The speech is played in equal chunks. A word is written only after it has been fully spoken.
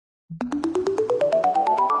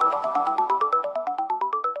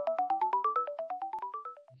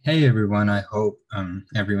Hey everyone, I hope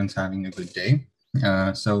everyone's having a good day.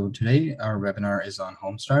 So today our webinar is on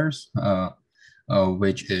HomeStars,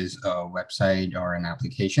 which is a website or an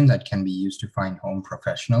application that can be used to find home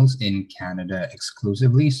professionals in Canada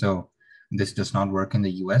exclusively. So this does not work in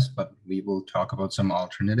the US, but we will talk about some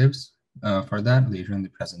alternatives for that later in the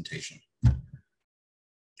presentation.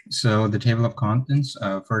 So the table of contents,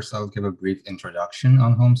 first I'll give a brief introduction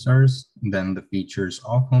on HomeStars, then the features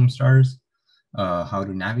of HomeStars, how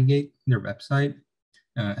to navigate their website,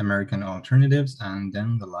 American alternatives, and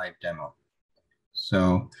then the live demo.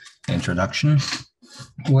 So introduction,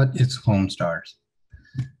 what is HomeStars?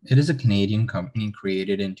 It is a Canadian company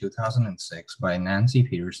created in 2006 by Nancy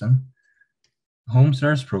Peterson.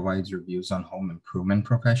 HomeStars provides reviews on home improvement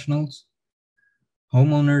professionals.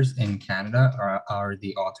 Homeowners in Canada are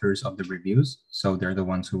the authors of the reviews, so they're the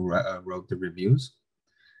ones who wrote the reviews.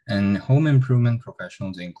 And home improvement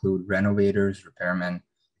professionals include renovators, repairmen,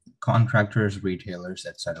 contractors, retailers,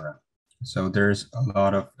 etc. So there's a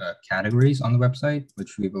lot of categories on the website,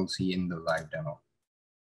 which we will see in the live demo.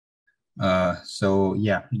 So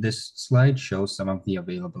yeah, this slide shows some of the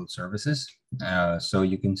available services. So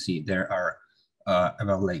you can see there are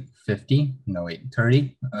about like 30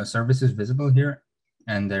 services visible here,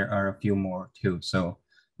 and there are a few more too. So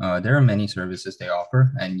there are many services they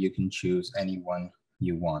offer, and you can choose any one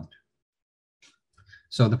you want.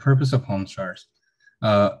 So the purpose of HomeStars,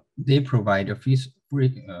 they provide a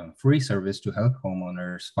free service to help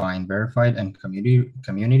homeowners find verified and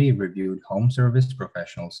community reviewed home service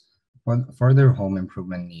professionals for their home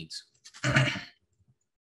improvement needs.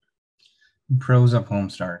 Pros of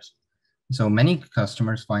HomeStars. So many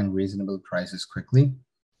customers find reasonable prices quickly.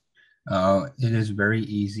 It is very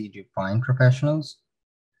easy to find professionals.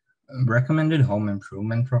 Recommended home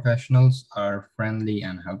improvement professionals are friendly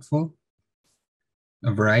and helpful.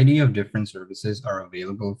 A variety of different services are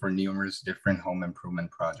available for numerous different home improvement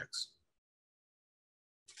projects.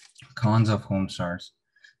 Cons of HomeStars.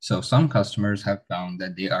 So some customers have found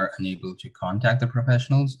that they are unable to contact the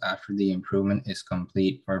professionals after the improvement is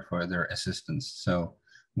complete for further assistance. So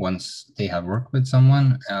once they have worked with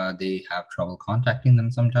someone, they have trouble contacting them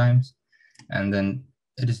sometimes. And then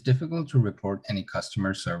it is difficult to report any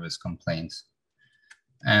customer service complaints.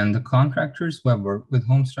 And the contractors who have worked with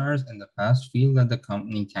HomeStars in the past feel that the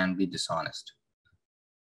company can be dishonest.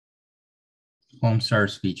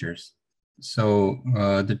 HomeStars features. So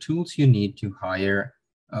the tools you need to hire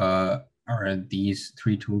are these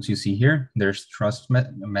three tools you see here. There's trust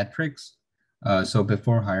metrics. So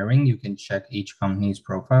before hiring, you can check each company's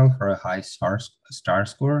profile for a high star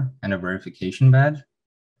score and a verification badge.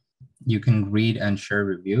 You can read and share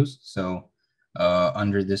reviews. So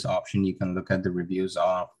under this option, you can look at the reviews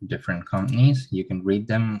of different companies. You can read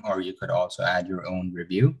them, or you could also add your own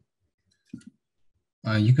review.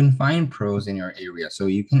 You can find pros in your area. So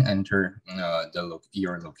you can enter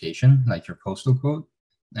your location, like your postal code,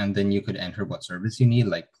 and then you could enter what service you need,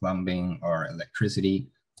 like plumbing or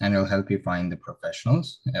electricity, and it'll help you find the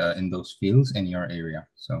professionals in those fields in your area.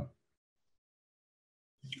 So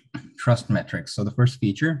trust metrics. So the first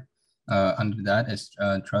feature under that is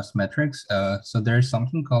trust metrics. So there's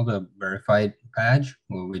something called a verified badge,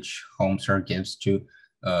 which HomeStar gives to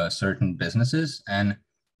certain businesses, and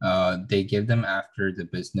they give them after the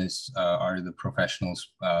business or the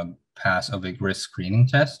professionals pass a vigorous screening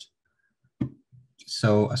test.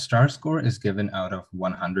 So a star score is given out of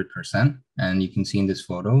 100%, and you can see in this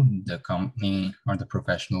photo, the company or the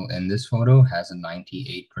professional in this photo has a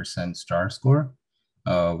 98% star score,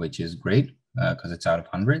 which is great because it's out of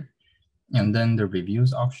 100. And then the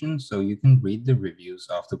reviews option. So you can read the reviews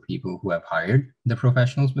of the people who have hired the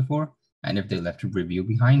professionals before. And if they left a review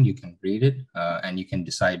behind, you can read it and you can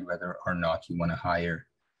decide whether or not you want to hire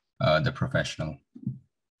the professional.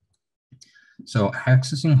 So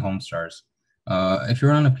accessing HomeStars. If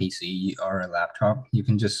you're on a PC or a laptop, you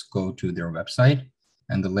can just go to their website,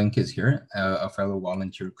 and the link is here. A fellow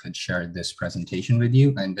volunteer could share this presentation with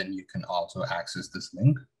you, and then you can also access this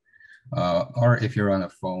link. Or if you're on a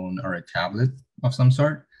phone or a tablet of some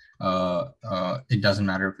sort, it doesn't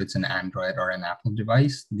matter if it's an Android or an Apple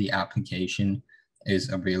device, the application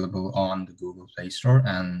is available on the Google Play Store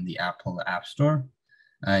and the Apple App Store.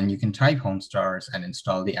 And you can type HomeStars and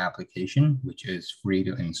install the application, which is free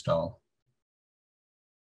to install.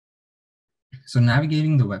 So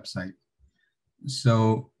navigating the website.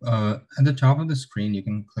 So at the top of the screen, you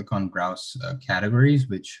can click on Browse Categories,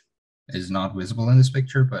 which is not visible in this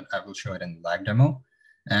picture, but I will show it in the live demo.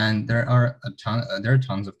 And there are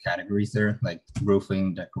tons of categories there, like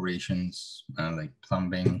roofing, decorations, like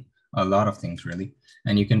plumbing, a lot of things really.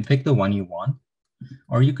 And you can pick the one you want,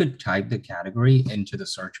 or you could type the category into the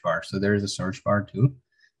search bar. So there's a search bar too,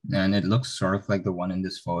 and it looks sort of like the one in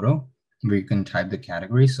this photo where you can type the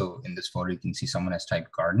category. So in this photo, you can see someone has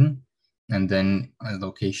typed garden, and then a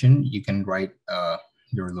location, you can write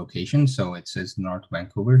your location. So it says North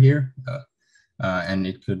Vancouver here, and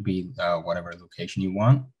it could be whatever location you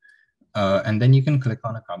want. And then you can click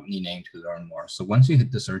on a company name to learn more. So once you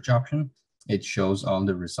hit the search option, it shows all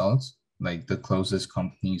the results, like the closest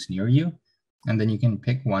companies near you. And then you can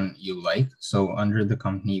pick one you like. So under the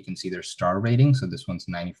company, you can see their star rating. So this one's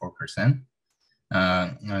 94%,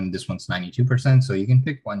 and this one's 92%. So you can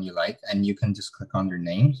pick one you like, and you can just click on their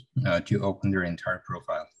names to open their entire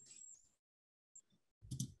profile.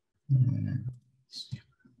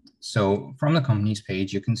 So from the company's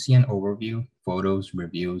page, you can see an overview, photos,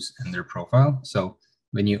 reviews, and their profile. So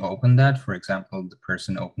when you open that, for example, the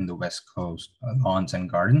person opened the West Coast Lawns and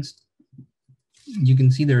Gardens, you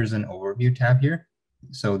can see there is an overview tab here.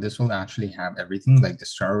 So this will actually have everything like the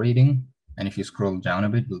star rating. And if you scroll down a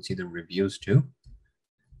bit, you'll see the reviews too.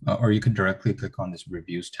 Or you could directly click on this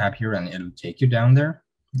reviews tab here and it'll take you down there.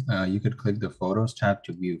 You could click the photos tab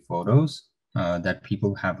to view photos that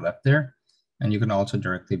people have left there. And you can also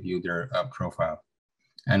directly view their profile.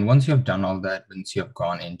 And once you have done all that, once you have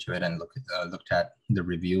gone into it and looked at the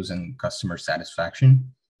reviews and customer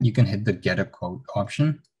satisfaction, you can hit the get a quote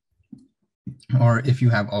option. Or if you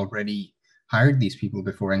have already hired these people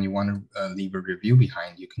before and you want to leave a review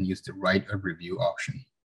behind, you can use the write a review option.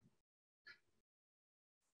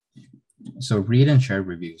 So read and share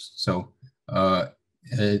reviews. So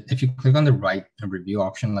if you click on the write a review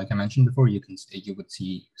option, like I mentioned before, you would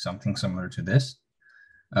see something similar to this.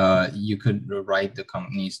 You could write the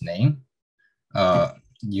company's name.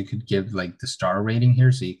 You could give like the star rating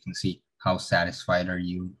here, so you can see how satisfied are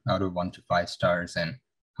you out of 1 to 5 stars, and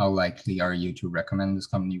how likely are you to recommend this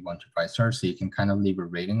company 1 to 5 stars. So you can kind of leave a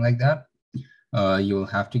rating like that. You'll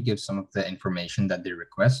have to give some of the information that they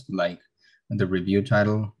request, like the review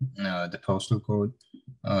title, the postal code,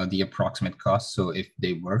 the approximate cost. So if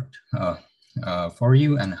they worked for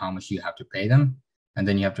you and how much you have to pay them. And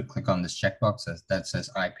then you have to click on this checkbox that says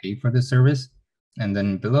I pay for this service. And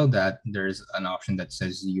then below that, there's an option that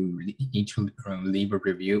says you each leave a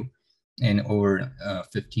review in over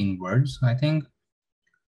 15 words, I think.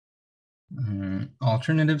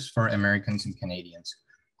 Alternatives for Americans and Canadians.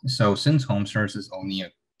 So since HomeStars is only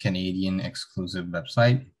a Canadian exclusive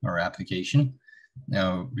website or application,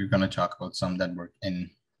 now we're going to talk about some that work in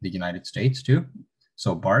the United States too.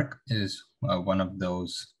 So Bark is one of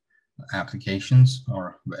those applications,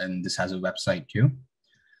 and this has a website too.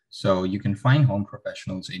 So you can find home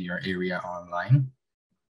professionals in your area online.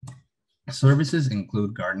 Services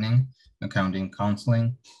include gardening, accounting,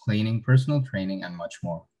 counseling, cleaning, personal training, and much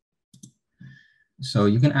more. So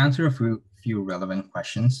you can answer a few relevant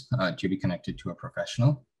questions to be connected to a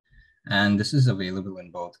professional. And this is available in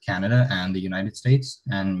both Canada and the United States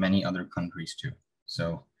and many other countries too.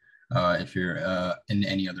 So if you're in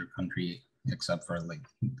any other country except for like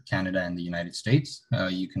Canada and the United States,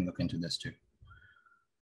 you can look into this too.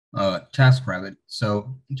 TaskRabbit.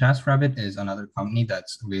 So TaskRabbit is another company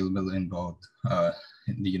that's available in both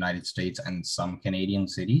the United States and some Canadian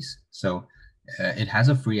cities. So it has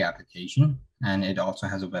a free application, and it also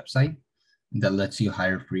has a website that lets you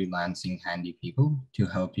hire freelancing handy people to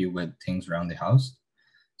help you with things around the house.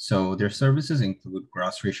 So their services include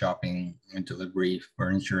grocery shopping, delivery,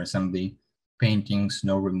 furniture assembly, painting,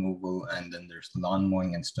 snow removal, and then there's lawn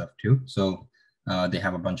mowing and stuff too. So they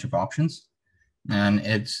have a bunch of options. And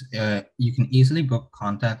it's you can easily book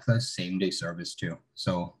contactless same-day service too.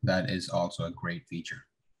 So that is also a great feature.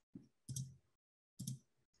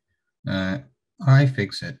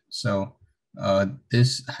 iFixit. So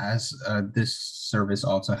this service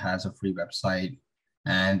also has a free website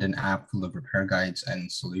and an app full of repair guides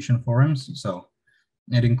and solution forums. So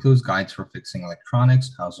it includes guides for fixing electronics,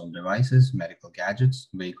 household devices, medical gadgets,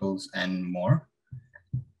 vehicles, and more.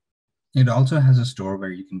 It also has a store where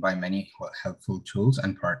you can buy many helpful tools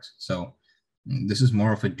and parts. So this is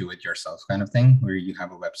more of a do-it-yourself kind of thing, where you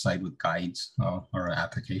have a website with guides or an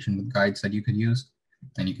application with guides that you could use.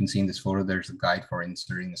 And you can see in this photo, there's a guide for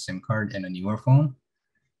inserting a SIM card in a newer phone.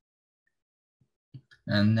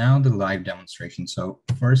 And now the live demonstration. So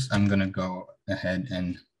first, I'm going to go ahead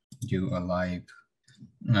and do a live.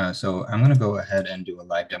 So I'm going to go ahead and do a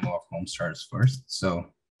live demo of HomeStars first. So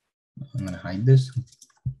I'm going to hide this.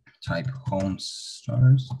 Type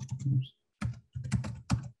HomeStars.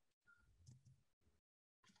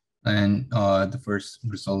 And the first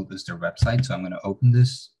result is their website. So I'm going to open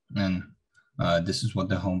this, and this is what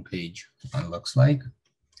the home page looks like.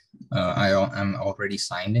 I'm already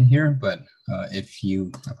signed in here, but if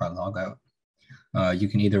I log out, you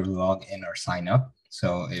can either log in or sign up.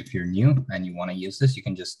 So if you're new and you want to use this, you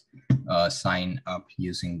can just sign up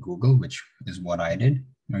using Google, which is what I did.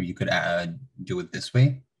 Or you could do it this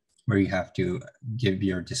way, where you have to give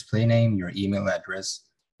your display name, your email address,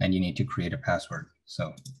 and you need to create a password.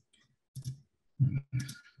 So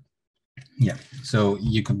yeah, so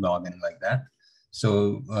you could log in like that.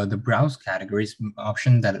 So the browse categories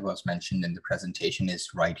option that was mentioned in the presentation is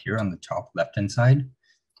right here on the top left-hand side.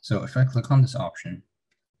 So if I click on this option,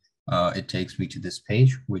 it takes me to this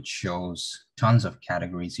page, which shows tons of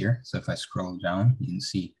categories here. So if I scroll down, you can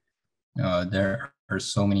see there are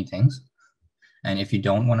so many things. And if you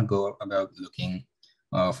don't want to go about looking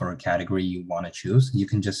for a category you want to choose, you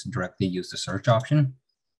can just directly use the search option.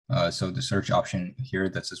 So the search option here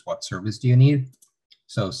that says, what service do you need?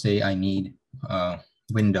 So say I need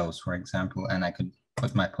Windows, for example, and I could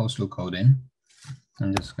put my postal code in.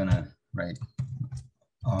 I'm just gonna write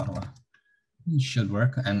Ottawa. It should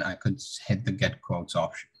work, and I could hit the get quotes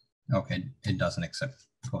option. Okay, it doesn't accept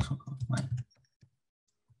postal code. Fine.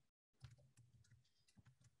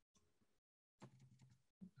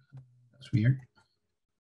 That's weird.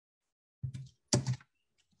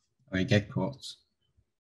 Okay, get quotes.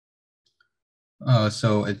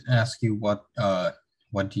 So it asks you what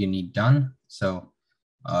do you need done. So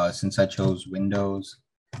since I chose Windows,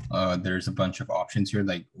 there's a bunch of options here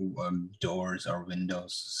like doors or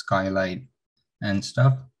windows, skylight, and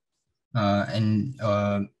stuff.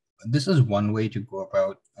 This is one way to go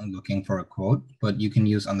about looking for a quote, but you can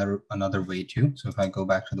use another way too. So if I go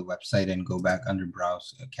back to the website and go back under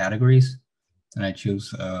browse categories, and I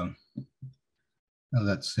choose,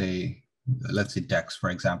 let's say decks, for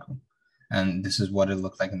example, and this is what it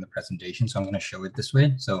looked like in the presentation. So I'm going to show it this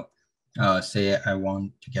way. So say I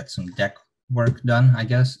want to get some deck work done, I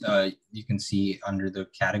guess. You can see under the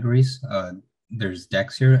categories, there's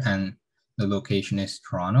decks here, and the location is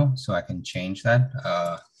Toronto. So I can change that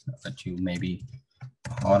to maybe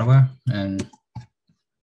Ottawa, and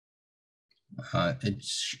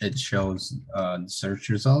it shows the search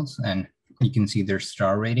results, and you can see their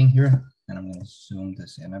star rating here. And I'm going to zoom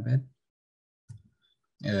this in a bit.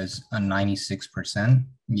 Is a 96%.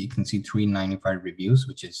 You can see 395 reviews,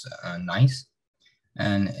 which is nice.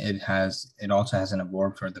 And it also has an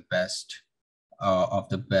award for the best of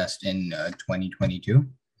the best in 2022,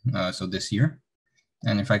 so this year.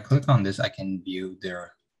 And if I click on this, I can view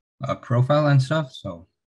their profile and stuff. So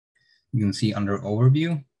you can see under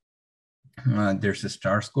overview, there's a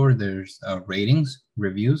star score, there's ratings,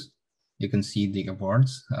 reviews. You can see the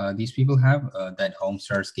awards these people have that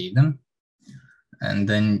HomeStars gave them. And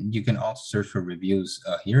then you can also search for reviews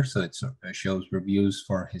here. So it shows reviews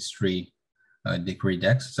for history degree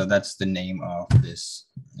decks. So that's the name of this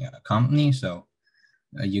company. So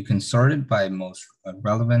you can sort it by most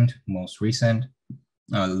relevant, most recent,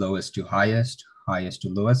 lowest to highest, highest to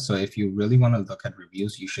lowest. So if you really want to look at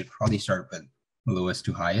reviews, you should probably start with lowest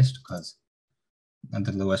to highest, because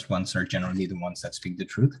the lowest ones are generally the ones that speak the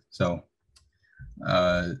truth. So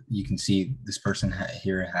you can see this person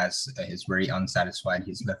here is very unsatisfied.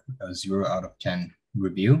 He's left a 0 out of 10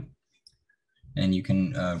 review, and you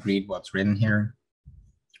can read what's written here.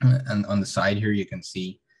 And on the side here, you can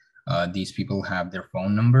see these people have their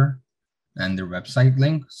phone number and their website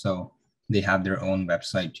link. So they have their own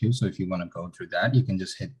website too. So if you want to go through that, you can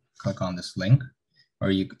just click on this link,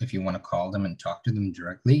 or if you want to call them and talk to them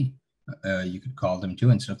directly, you could call them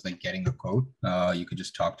too. Instead of like getting a quote, you could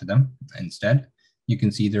just talk to them instead. You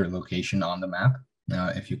can see their location on the map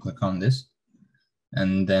if you click on this.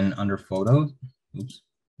 And then under photos,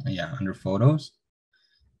 under photos,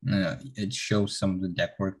 it shows some of the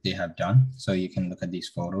deck work they have done. So you can look at these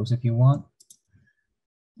photos if you want.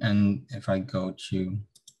 And if I go to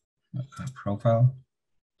profile,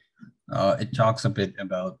 it talks a bit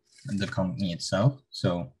about the company itself.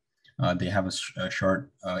 So they have a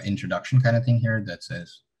short introduction kind of thing here that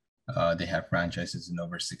says they have franchises in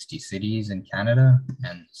over 60 cities in Canada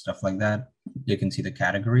and stuff like that. You can see the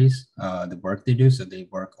categories, the work they do. So they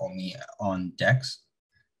work only on decks.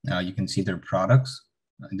 You can see their products,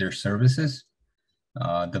 their services,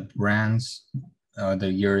 the brands,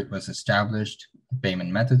 the year it was established, payment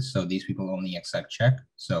methods. So these people only accept check.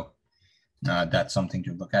 So that's something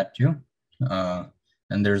to look at too.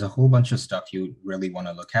 And there's a whole bunch of stuff you really want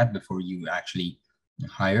to look at before you actually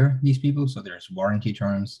hire these people. So there's warranty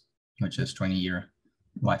terms, which is 20-year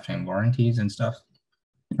lifetime warranties and stuff.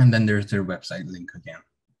 And then there's their website link again.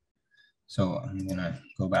 So I'm gonna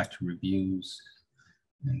go back to reviews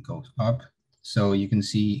and go up. So you can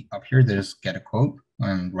see up here, there's get a quote.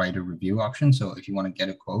 and write a review option. So if you want to get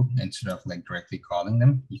a quote, instead of like directly calling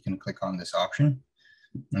them, you can click on this option.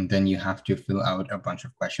 And then you have to fill out a bunch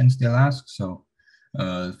of questions they'll ask. So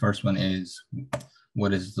the first one is,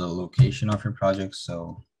 what is the location of your project?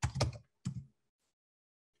 So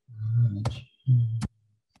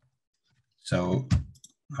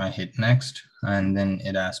I hit next, and then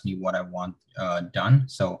it asks me what I want done.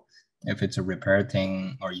 So if it's a repair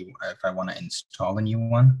thing, or if I want to install a new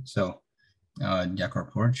one, so deck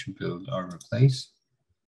or porch, build or replace,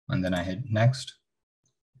 and then I hit next.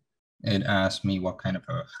 It asks me what kind of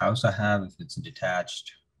a house I have, if it's a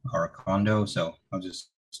detached or a condo. So I'll just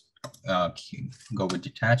go with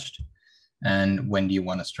detached. And when do you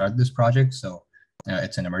want to start this project? So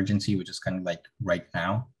it's an emergency, which is kind of like right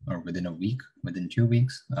now, or within a week, within 2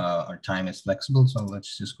 weeks. Our time is flexible. So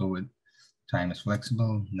let's just go with time is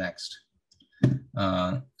flexible. Next.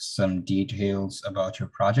 Some details about your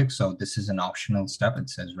project. So this is an optional step. It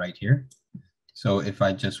says right here. So if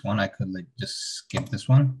I just want, I could like just skip this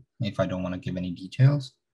one if I don't want to give any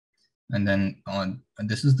details. And then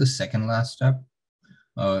this is the second last step,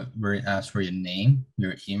 where it asks for your name,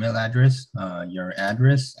 your email address, your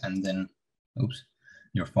address, and then,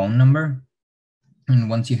 your phone number. And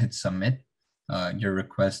once you hit submit, your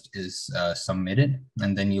request is submitted,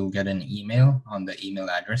 and then you'll get an email on the email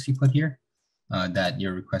address you put here that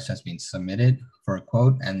your request has been submitted for a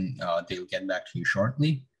quote, and they'll get back to you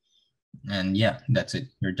shortly. And yeah, that's it,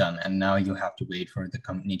 you're done. And now you have to wait for the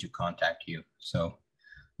company to contact you. So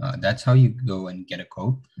that's how you go and get a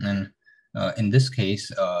quote. And in this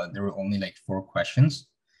case, there were only like 4 questions.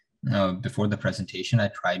 Before the presentation, I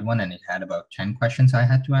tried one and it had about 10 questions I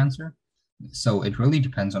had to answer. So it really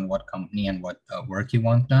depends on what company and what work you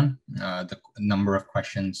want done. The number of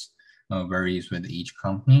questions varies with each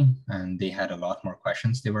company, and they had a lot more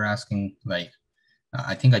questions they were asking. Like,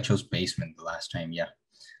 I think I chose basement the last time, yeah.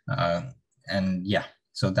 And yeah,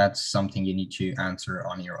 so that's something you need to answer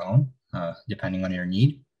on your own, depending on your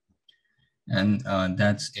need. And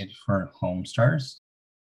that's it for HomeStars.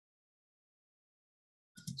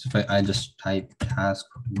 So if I just type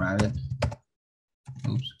TaskRabbit,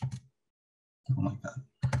 oops, oh my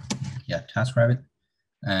God, yeah, TaskRabbit,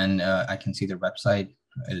 and I can see the website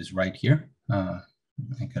is right here. I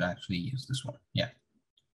could actually use this one, yeah.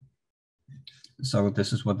 So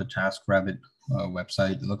this is what the TaskRabbit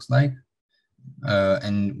website looks like.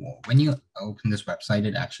 And when you open this website,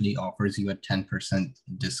 it actually offers you a 10%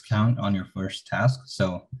 discount on your first task.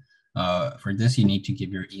 So for this, you need to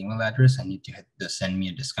give your email address and need to hit the send me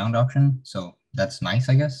a discount option. So that's nice,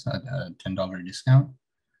 I guess, a $10 discount.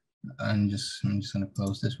 I'm just going to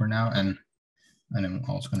close this for now, and I'm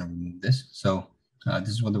also going to remove this. So this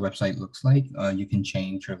is what the website looks like. You can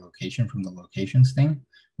change your location from the locations thing,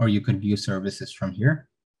 or you could view services from here.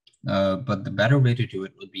 But the better way to do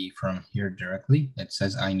it would be from here directly. It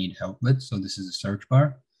says I need help with, so this is a search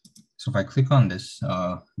bar. So if I click on this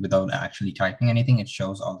without actually typing anything, it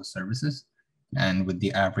shows all the services and with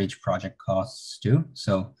the average project costs too.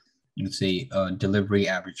 So let's say delivery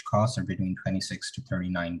average costs are between $26 to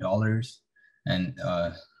 $39, and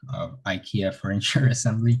IKEA furniture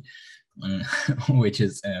assembly, which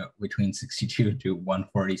is between $62 to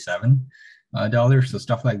 $147. So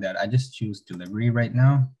stuff like that. I just choose delivery right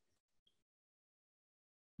now,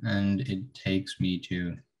 and it takes me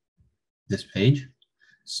to this page.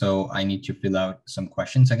 So I need to fill out some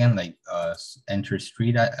questions again, like enter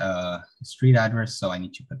street address. So I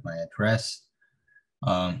need to put my address.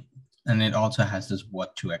 And it also has this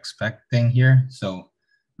what to expect thing here. So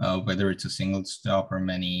whether it's a single stop or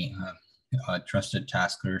many trusted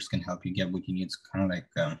taskers can help you get what you need. It's kind of like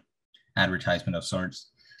advertisement of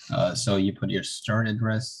sorts. So you put your start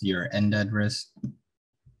address, your end address,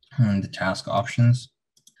 and the task options.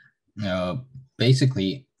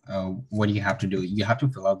 Basically, what do you have to do? You have to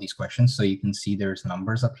fill out these questions. So you can see there's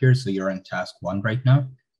numbers up here. So you're in task 1 right now.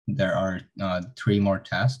 There are 3 more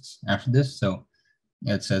tasks after this. So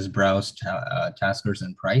it says browse taskers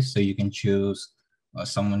and price. So you can choose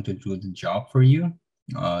someone to do the job for you.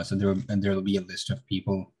 So there will be a list of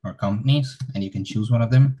people or companies, and you can choose one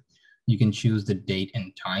of them. You can choose the date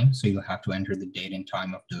and time. So you'll have to enter the date and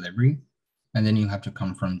time of delivery, and then you have to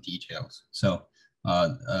confirm details. So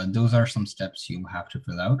those are some steps you have to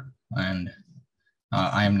fill out, and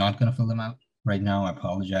I am not going to fill them out right now. I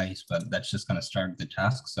apologize, but that's just going to start the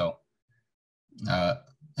task. So,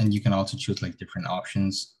 and you can also choose like different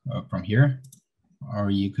options from here,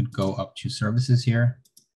 or you could go up to services here,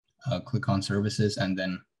 click on services, and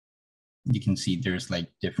then you can see there's like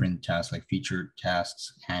different tasks, like featured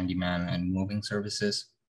tasks, handyman, and moving services.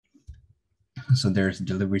 So there's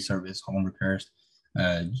delivery service, home repairs,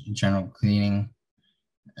 general cleaning,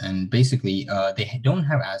 And basically, they don't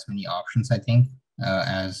have as many options, I think,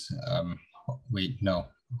 as wait, no,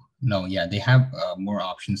 yeah, they have more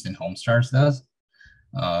options than HomeStars does.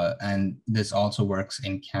 And this also works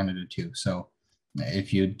in Canada too. So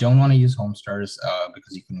if you don't want to use HomeStars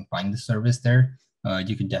because you couldn't find the service there,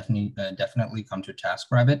 you could definitely come to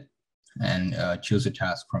TaskRabbit and choose a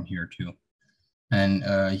task from here too. And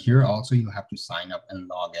here also you have to sign up and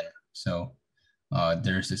log in. So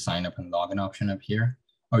there's the sign up and login option up here.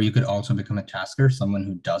 Or you could also become a tasker, someone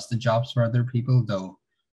who does the jobs for other people, though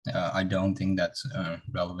I don't think that's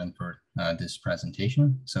relevant for this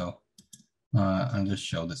presentation. So I'll just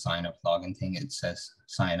show the sign up login thing. It says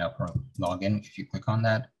sign up or login. If you click on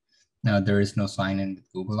that, now there is no sign in with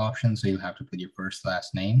Google option. So you have to put your first,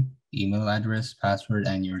 last name, email address, password,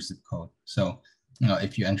 and your zip code. So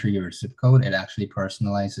if you enter your zip code, it actually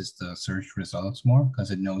personalizes the search results more because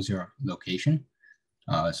it knows your location.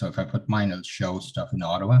 So if I put mine, it'll show stuff in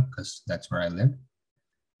Ottawa because that's where I live.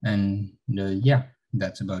 And yeah,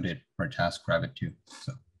 that's about it for TaskRabbit too.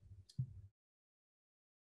 So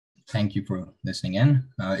thank you for listening in.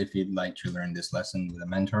 If you'd like to learn this lesson with a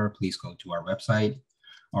mentor, please go to our website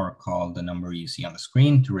or call the number you see on the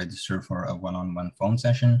screen to register for a one-on-one phone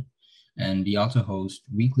session. And we also host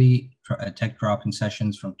weekly tech drop-in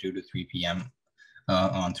sessions from 2 to 3 p.m.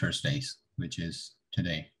 On Thursdays, which is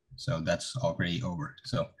today. So that's already over.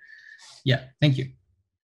 So yeah, thank you.